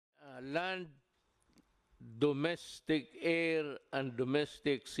land, domestic air, and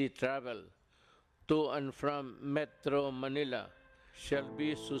domestic sea travel to and from Metro Manila shall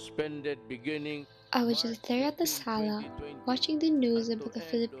be suspended beginning I was March just there at the 15, sala, 2020 watching the news and to about the end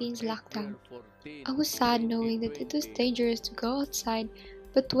on Philippines April lockdown. 14, I was sad knowing that it was 2020. dangerous to go outside,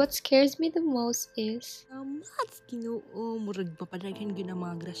 but what scares me the most is Mats Ginoo, murag papadaghan gyud ang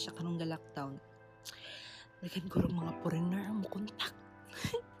mga grasya kanong ga-lockdown. Daghan ko mga foreigner ang mukontak.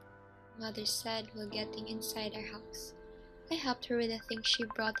 Mother said while getting inside our house. I helped her with the things she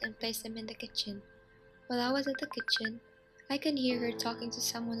brought and placed them in the kitchen. While I was at the kitchen, I can hear her talking to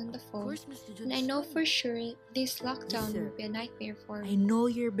someone on the Of phone, course, Mr. and I know Johnson. for sure this lockdown Yes, sir. will be a nightmare for I her. know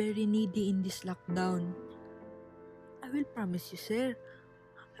you're very needy in this lockdown. I will promise you, sir.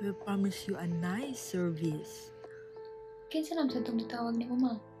 I will promise you a nice service. Kinsa lang sa itong natawag ni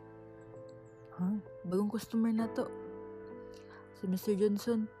Uma? Bagong customer na to. Si Mr.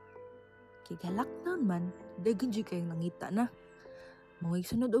 Johnson. Kaya lockdown man, dagan dyan kayong nangita na. Mawag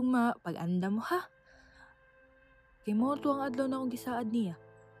sunod ugma, pag-anda mo ha. Kaya mo ito ang adlaw na akong gisaad niya.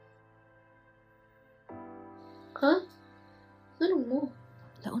 Ha? Anong mo?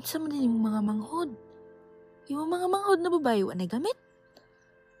 Laon sa man yung mga manghod. Yung mga manghod na babae, wala gamit.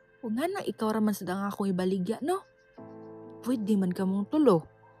 O nga na, ikaw raman sa dang akong ibaligya, no? Pwede man ka mong tulo.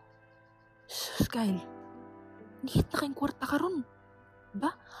 Sus, Kyle. Nihit na kayong kwarta karon.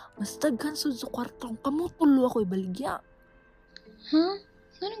 Ba? Mas daghan sa kwarta kung kamo tulo ako ibaligya. Ha?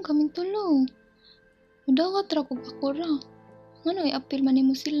 Anong kaming tulong? Udaw ka tra ko bakura. Ano i-appeal man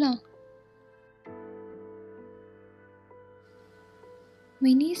mo sila?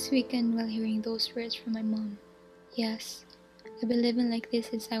 My niece weakened while hearing those words from my mom. Yes, I've been living like this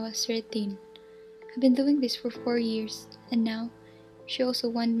since I was 13. I've been doing this for 4 years, and now she also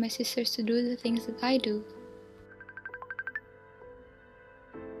wanted my sisters to do the things that I do.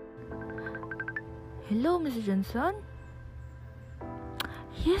 Hello, Mr. Johnson?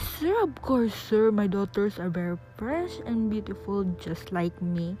 Yes, sir. Of course, sir. My daughters are very fresh and beautiful, just like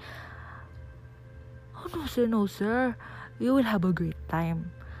me. Oh, no, sir. No, sir. You will have a great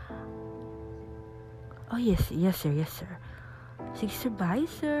time. Oh, yes. Yes, sir. Yes, sir. Sige, sir. Bye,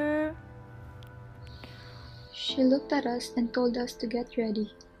 sir. She looked at us and told us to get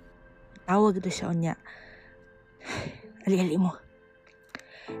ready. Tawag ito siya unya. Ali-ali mo.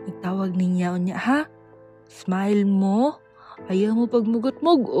 Nagtawag niya unya, ha? Smile mo. Ayaw mo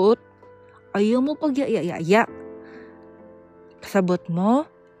pagmugot-mugot. Ayaw mo pag-ya-ya-ya. Kasabot mo.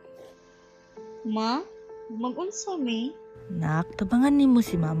 Ma, mag-unsa mi? Nak, tabangan ni mo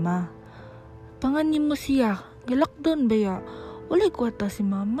si mama. Tabangan ni mo siya. Galakdown ba ya? Walay kwarta si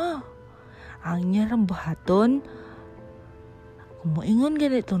mama. Ang niya ram buhaton. Kung moingon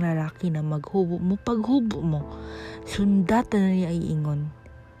ganitong lalaki na maghubo mo, paghubo mo, sundatan na niya iingon.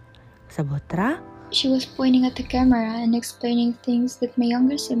 Sabot ra? She was pointing at the camera and explaining things that my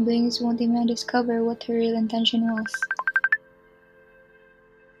younger siblings won't even discover what her real intention was.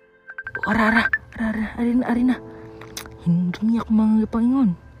 Ara, arina. Hindi ako mga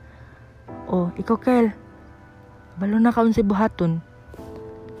pangingon. Oh, ikaw, Kel. Balo na kaon sa buhaton.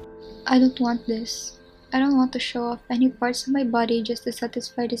 I don't want this. I don't want to show off any parts of my body just to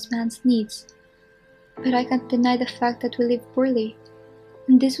satisfy this man's needs. But I can't deny the fact that we live poorly.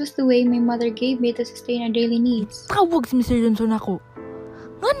 And this was the way my mother gave me to sustain our daily needs. Tawag si Mr. Johnson ako.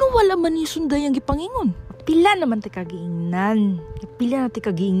 Ngano wala man ni sunday ang gipangingon? Pila naman ti kagiingnan. Pila na ti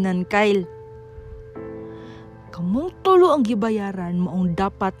kagiingnan, Kyle. Kamong tulo ang gibayaran mo ang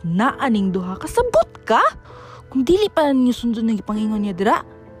dapat na aning duha. Kasabot ka? Kung dili pa ninyo sundon ang gipangingon niya dira,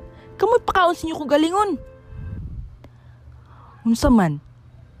 kamoy pakaon sa inyo kong galingon. Unsa man?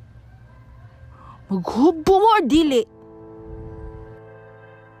 Maghubo mo or dili?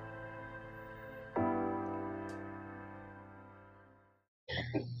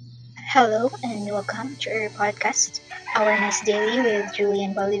 Hello and welcome to our podcast, Awareness Daily with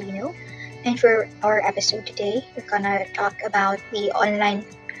Julian Balivino. And for our episode today, we're gonna talk about the online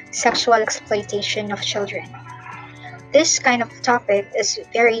sexual exploitation of children. This kind of topic is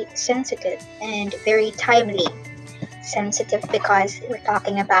very sensitive and very timely. Sensitive because we're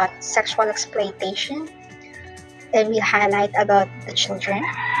talking about sexual exploitation and we highlight about the children.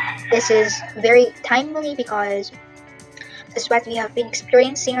 This is very timely because is what we have been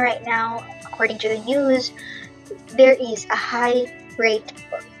experiencing right now. According to the news, there is a high rate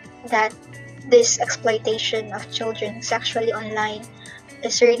that this exploitation of children sexually online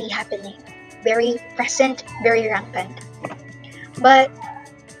is really happening. Very present, very rampant. But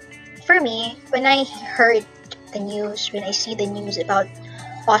for me, when I heard the news, when I see the news about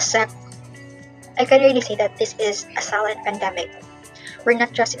OSEC, I can really say that this is a silent pandemic. We're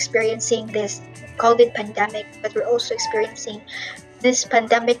not just experiencing this COVID pandemic, but we're also experiencing this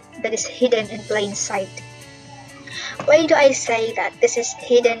pandemic that is hidden in plain sight. Why do I say that this is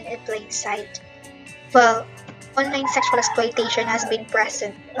hidden in plain sight? Well, online sexual exploitation has been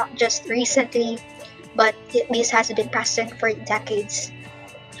present not just recently, but this has been present for decades.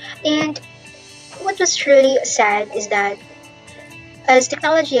 And what was truly sad is that as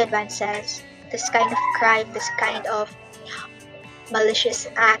technology advances, this kind of crime, this kind of malicious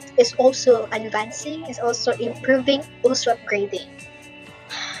act is also advancing, is also improving, also upgrading.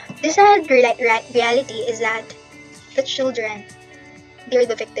 The sad reality is that the children, they're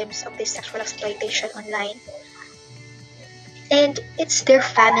the victims of this sexual exploitation online. And it's their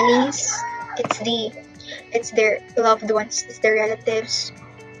families, it's their loved ones, it's their relatives,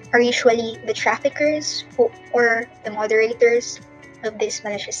 are usually the traffickers or the moderators of this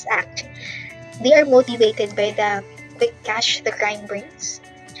malicious act. They are motivated by the quick cash the crime brings.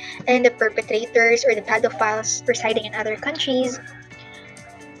 And the perpetrators or the pedophiles residing in other countries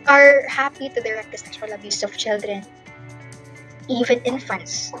are happy to direct the sexual abuse of children. Even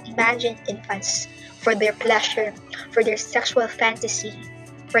infants, imagine infants, for their pleasure, for their sexual fantasy,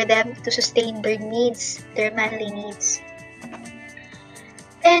 for them to sustain their needs, their manly needs.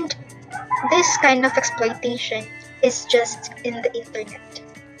 And this kind of exploitation is just in the internet.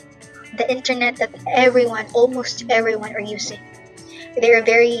 The internet that everyone, almost everyone, are using. They are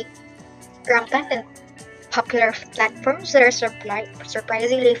very rampant and popular platforms that are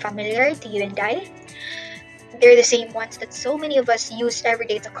surprisingly familiar to you and I. They're the same ones that so many of us use every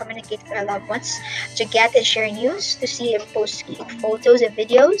day to communicate with our loved ones, to get and share news, to see and post photos and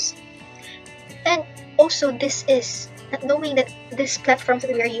videos. And also this is not knowing that this platform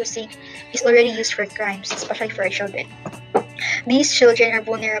that we are using is already used for crimes, especially for our children. These children are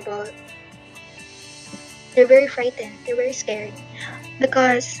vulnerable. They're very frightened. They're very scared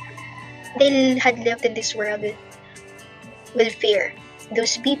because they had lived in this world with fear.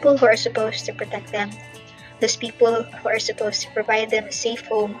 Those people who are supposed to protect them, those people who are supposed to provide them a safe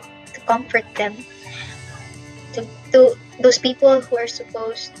home, to comfort them, to those people who are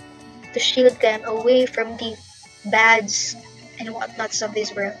supposed to shield them away from the bads and whatnots of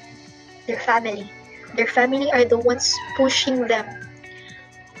this world. Their family. Their family are the ones pushing them.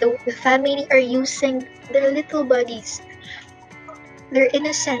 The family are using their little bodies, their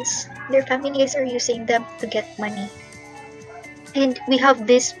innocence. Their families are using them to get money. And we have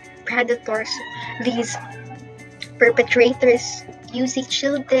these predators, these perpetrators using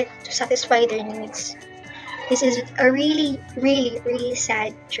children to satisfy their needs. This is a really, really, really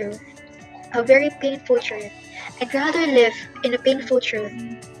sad truth. A very painful truth. I'd rather live in a painful truth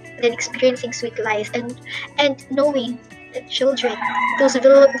than experiencing sweet lies and knowing that children, those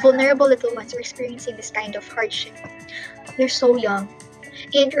vulnerable little ones, are experiencing this kind of hardship. They're so young.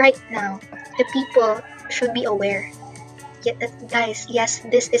 And right now, the people should be aware. Yet that, guys, yes,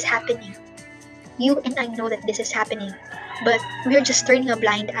 this is happening. You and I know that this is happening. But we're just turning a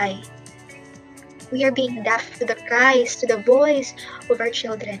blind eye. We are being deaf to the cries, to the voice of our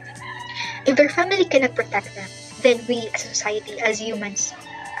children. If their family cannot protect them, then we as a society, as humans,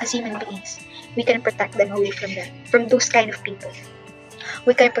 as human beings, we can protect them away from them, from those kind of people.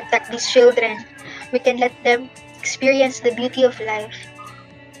 We can protect these children. We can let them experience the beauty of life.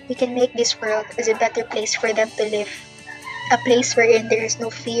 We can make this world as a better place for them to live. A place wherein there is no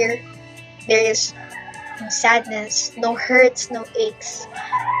fear, there is no sadness, no hurts, no aches.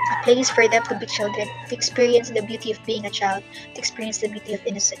 A place for them to be children, to experience the beauty of being a child, to experience the beauty of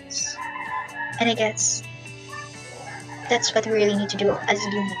innocence. And I guess that's what we really need to do as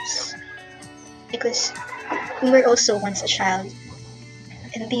humans. Because we were also once a child,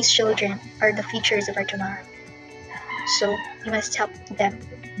 and these children are the futures of our tomorrow. So we must help them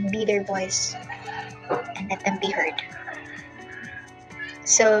be their voice and let them be heard.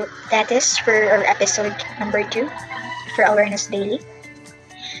 So that is for our episode number 2 for Awareness Daily.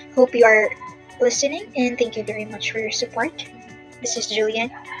 Hope you are listening, and thank you very much for your support. This is Julian,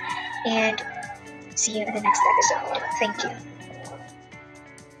 and see you in the next episode. Thank you.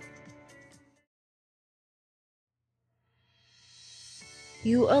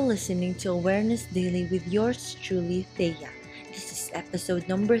 You are listening to Awareness Daily with yours truly, Thea. This is episode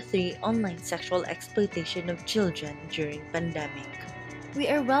number 3, Online Sexual Exploitation of Children During Pandemic. We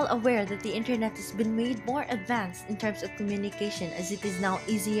are well aware that the internet has been made more advanced in terms of communication, as it is now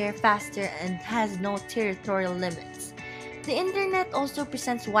easier, faster, and has no territorial limits. The internet also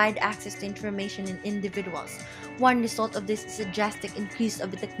presents wide access to information and individuals. One result of this is a drastic increase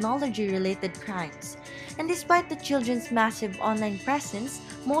of technology-related crimes. And despite the children's massive online presence,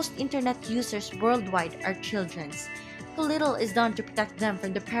 most internet users worldwide are children. Too little is done to protect them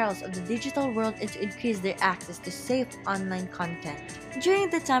from the perils of the digital world and to increase their access to safe online content. During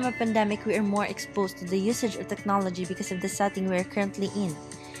the time of pandemic, we are more exposed to the usage of technology because of the setting we are currently in.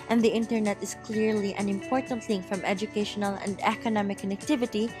 And the internet is clearly an important link from educational and economic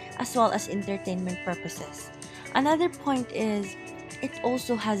connectivity as well as entertainment purposes. Another point is, it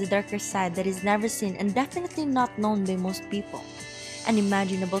also has a darker side that is never seen and definitely not known by most people.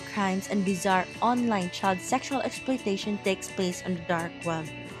 Unimaginable crimes and bizarre online child sexual exploitation takes place on the dark web.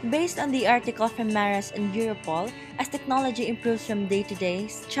 Based on the article from Maras and Europol, as technology improves from day to day,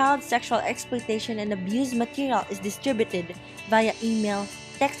 child sexual exploitation and abuse material is distributed via email,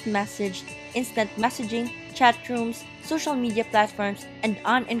 text message, instant messaging, chat rooms, social media platforms, and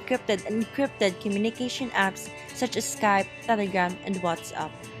unencrypted and encrypted communication apps such as Skype, Telegram, and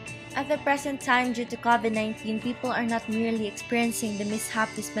WhatsApp. At the present time, due to COVID-19, people are not merely experiencing the mishap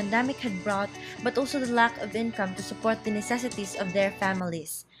this pandemic had brought, but also the lack of income to support the necessities of their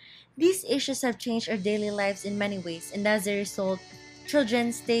families. These issues have changed our daily lives in many ways, and as a result,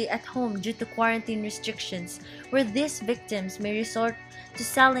 children stay at home due to quarantine restrictions, where these victims may resort to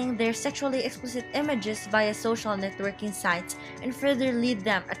selling their sexually explicit images via social networking sites and further lead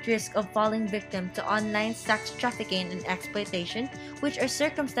them at risk of falling victim to online sex trafficking and exploitation, which are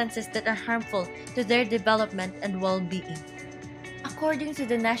circumstances that are harmful to their development and well-being. According to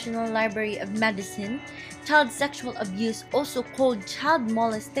the National Library of Medicine, child sexual abuse, also called child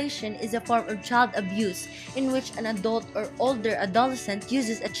molestation, is a form of child abuse in which an adult or older adolescent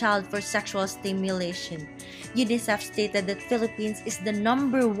uses a child for sexual stimulation. UNICEF stated that Philippines is the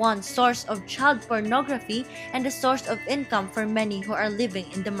 #1 source of child pornography and a source of income for many who are living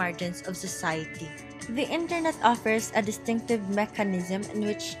in the margins of society. The internet offers a distinctive mechanism in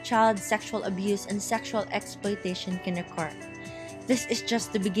which child sexual abuse and sexual exploitation can occur. This is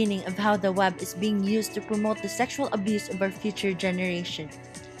just the beginning of how the web is being used to promote the sexual abuse of our future generation.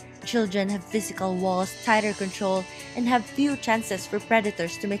 Children have physical walls, tighter control, and have few chances for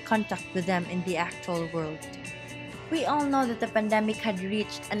predators to make contact with them in the actual world. We all know that the pandemic had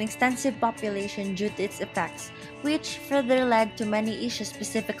reached an extensive population due to its effects, which further led to many issues,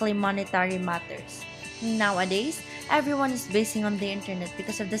 specifically monetary matters. Nowadays, everyone is basing on the internet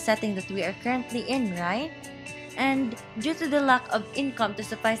because of the setting that we are currently in, right? And due to the lack of income to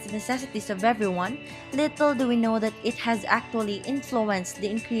suffice the necessities of everyone, little do we know that it has actually influenced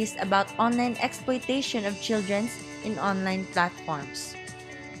the increase about online exploitation of children in online platforms.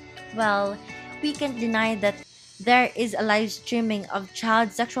 Well, we can't deny that there is a live streaming of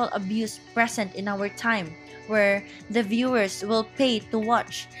child sexual abuse present in our time, where the viewers will pay to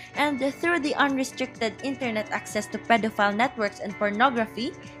watch, and through the unrestricted internet access to pedophile networks and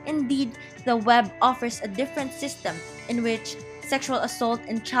pornography, indeed, the web offers a different system in which sexual assault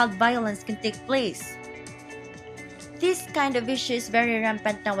and child violence can take place. This kind of issue is very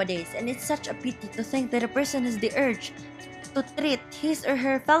rampant nowadays, and it's such a pity to think that a person has the urge to treat his or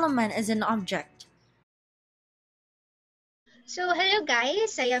her fellow man as an object. So hello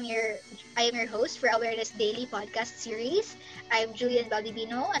guys, I am your host for Awareness Daily podcast series. I'm Julian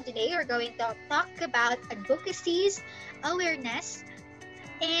Valdivino, and today we're going to talk about advocacies, awareness,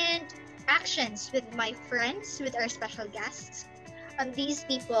 and actions with my friends, with our special guests. These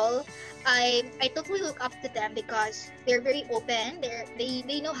people, I totally look up to them because they're very open.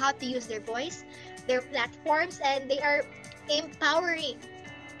 They know how to use their voice, their platforms, and they are empowering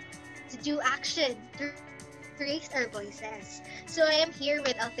to do action to raise our voices. So I am here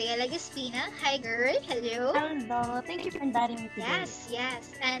with Althea Lagaspina. Hi girl, hello. Hello, thank you for inviting me today.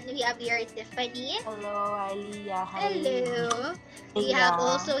 Yes. And we have here Tiffany. Hello, Aliyah. Hi. Hello. We have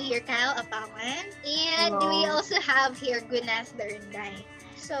also here Kyle Apangan. And we also have here Gunas Darunday.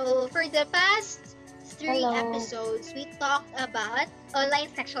 So for the past three episodes, we talked about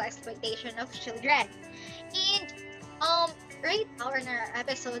online sexual exploitation of children. And right now in our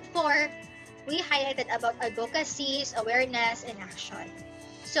episode 4, we highlighted about advocacies, awareness, and action.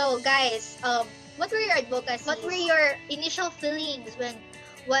 So guys, what were your advocacies? What were your initial feelings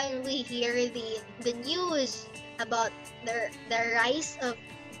when we hear the news about the rise of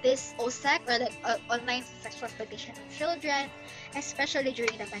this OSEC, or the online sexual exploitation of children, especially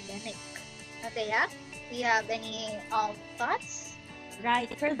during the pandemic? Natea, do you have any thoughts? Right,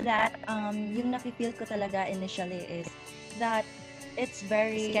 for that, yung nafe-feel ko talaga initially is that it's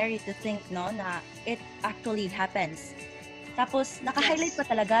very scary to think, no, na it actually happens. Tapos, naka-highlight pa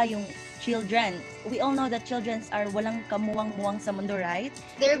talaga yung children. We all know that children are walang kamuwang-muwang sa mundo, right?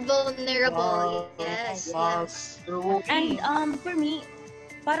 They're vulnerable. Yes. True. And for me,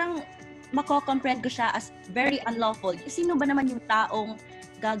 parang mako-comprehend ko siya as very unlawful. Sino ba naman yung taong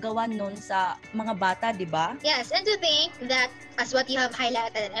gagawa nun sa mga bata, di ba? Yes, and to think that, as what you have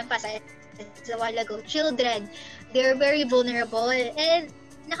highlighted and emphasized a while ago, children, they're very vulnerable. And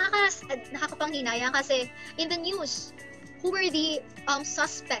nakakapanghinayang kasi in the news, who were the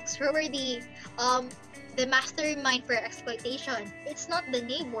suspects? Who were the mastermind for exploitation? It's not the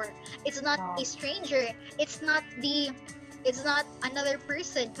neighbor. It's not a stranger. It's not another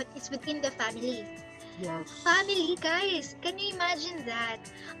person, but it's within the family. Yes. Family, guys. Can you imagine that?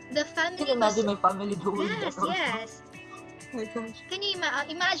 The family Can you imagine my family doing Yes, that? yes. Oh my gosh. Can you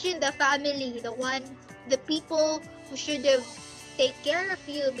imagine the family, the people who should have take care of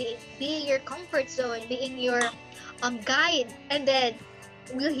you, being your comfort zone, being your guide, and then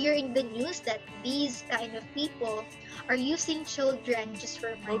we'll hear in the news that these kind of people are using children just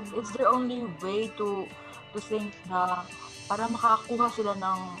for Like, money. it's their only way to think na para makakuha sila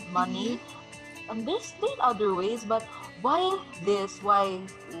ng money. And there's other ways, but why this? Why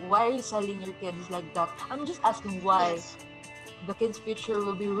are you selling your kids like that? I'm just asking why. Yes. The kids' future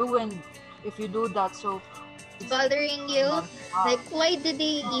will be ruined if you do that. So It's bothering you. Like, why did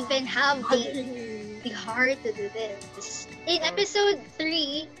they even have the heart to do this? In episode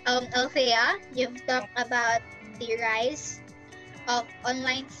 3, Althea, you've talked about the rise of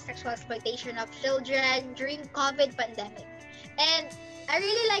online sexual exploitation of children during COVID pandemic. And I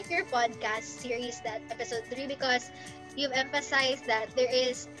really like your podcast series, that episode 3, because you've emphasized that there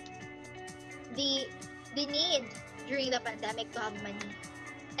is the need during the pandemic to have money.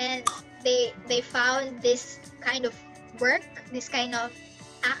 And they found this kind of work, this kind of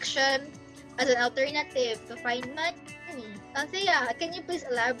action as an alternative to find money. Althea, can you please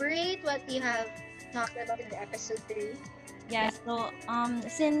elaborate what you have talked about in the episode 3? Yeah, so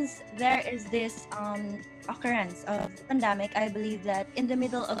since there is this occurrence of the pandemic, I believe that in the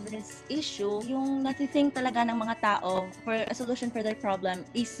middle of this issue, yung natithink talaga ng mga tao for a solution for their problem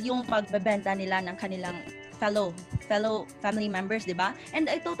is yung pagbebenta nila ng kanilang fellow family members, di ba? And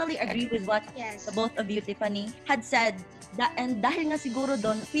I totally agree with what Yes. the both of you, Tiffany, had said. And dahil nga siguro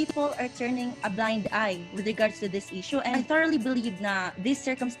doon, people are turning a blind eye with regards to this issue. And I thoroughly believe na these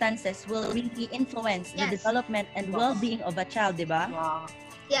circumstances will really influence the Yes. development and well-being of a child, di ba? yeah.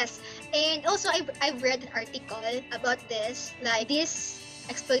 Yes, and also I've read an article about this, like this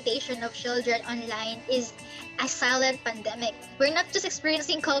exploitation of children online is a silent pandemic. We're not just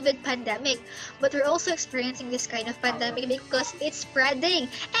experiencing COVID pandemic, but we're also experiencing this kind of pandemic because it's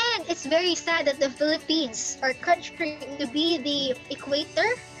spreading. And it's very sad that the Philippines, our country, to be the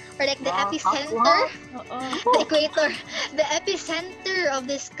equator, or like the epicenter, the epicenter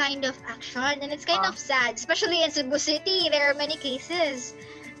of this kind of action. And it's kind of sad, especially in Cebu City. There are many cases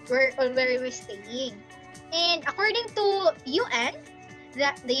where we're staying. And according to UN,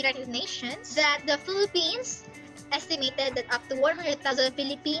 the United Nations, that the Philippines estimated that up to 100,000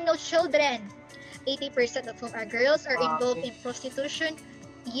 Filipino children, 80% of whom are girls, are involved in prostitution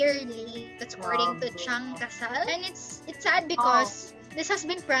yearly. That's according to Chang Kasal. And it's sad because this has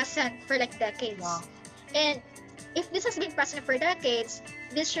been present for like decades. And if this has been present for decades,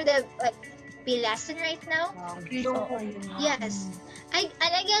 this should have be lessened right now. Yes. I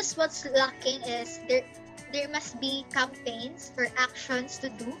guess what's lacking is there must be campaigns or actions to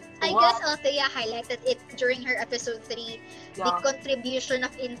do. I guess Althea highlighted it during her episode 3, the contribution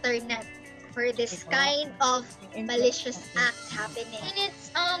of internet for this kind of malicious acts happening. And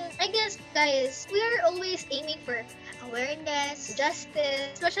it's I guess, guys, we are always aiming for awareness,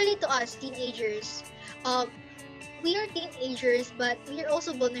 justice, especially to us teenagers. We are teenagers, but we are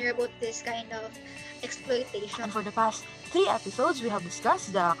also vulnerable to this kind of exploitation. And for the past 3 episodes, we have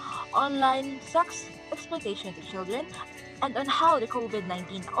discussed the online sex exploitation to children and on how the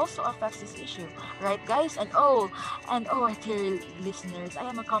COVID-19 also affects this issue. Right, guys? And our dear listeners, I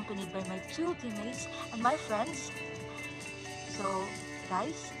am accompanied by my 2 teammates and my friends. So,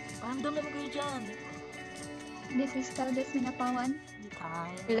 guys, parang dumi mo kayo dyan. This is Taldes Minapawan. Hi.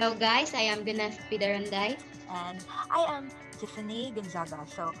 Hello guys, I am Gunneth Pidaranday. And I am Tiffany Gonzaga.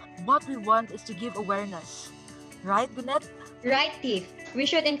 So, what we want is to give awareness. Right, Gunneth? Right, Tiff. We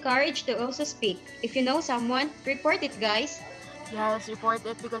should encourage to also speak. If you know someone, report it, guys. Yes, report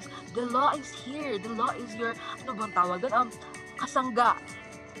it because the law is here. The law is your, ano bang tawag doon? Kasangga.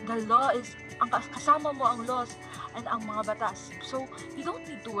 The law is, kasama mo ang laws and ang mga batas. So, you don't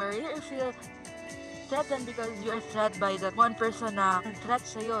need to worry or feel threatened because you are threatened by that one person na threat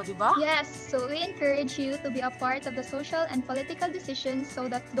sa'yo, di ba? Yes, so we encourage you to be a part of the social and political decisions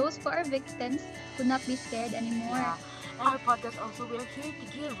so that those who are victims would not be scared anymore. Yeah. And our podcast also, we are here to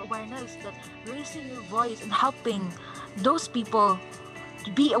give awareness that raising your voice and helping those people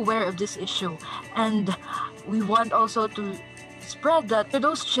to be aware of this issue. And we want also to spread that to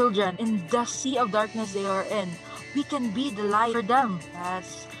those children in the sea of darkness they are in. We can be the light for them.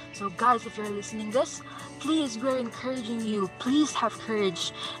 Yes. So guys, if you're listening this, please, we're encouraging you. Please have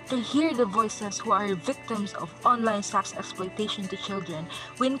courage to hear the voices who are victims of online sex exploitation to children.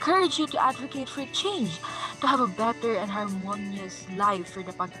 We encourage you to advocate for change, to have a better and harmonious life for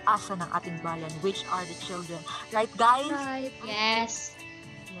the pag-asa ng ating bayan, which are the children. Right, guys? Right. Yes.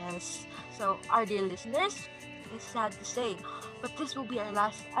 Yes. So, our dear listeners, it's sad to say, but this will be our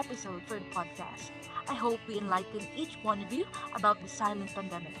last episode for the podcast. I hope we enlighten each one of you about the silent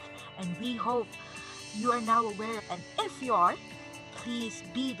pandemic, and we hope you are now aware. And if you are, please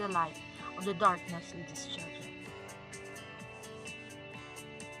be the light of the darkness with these children.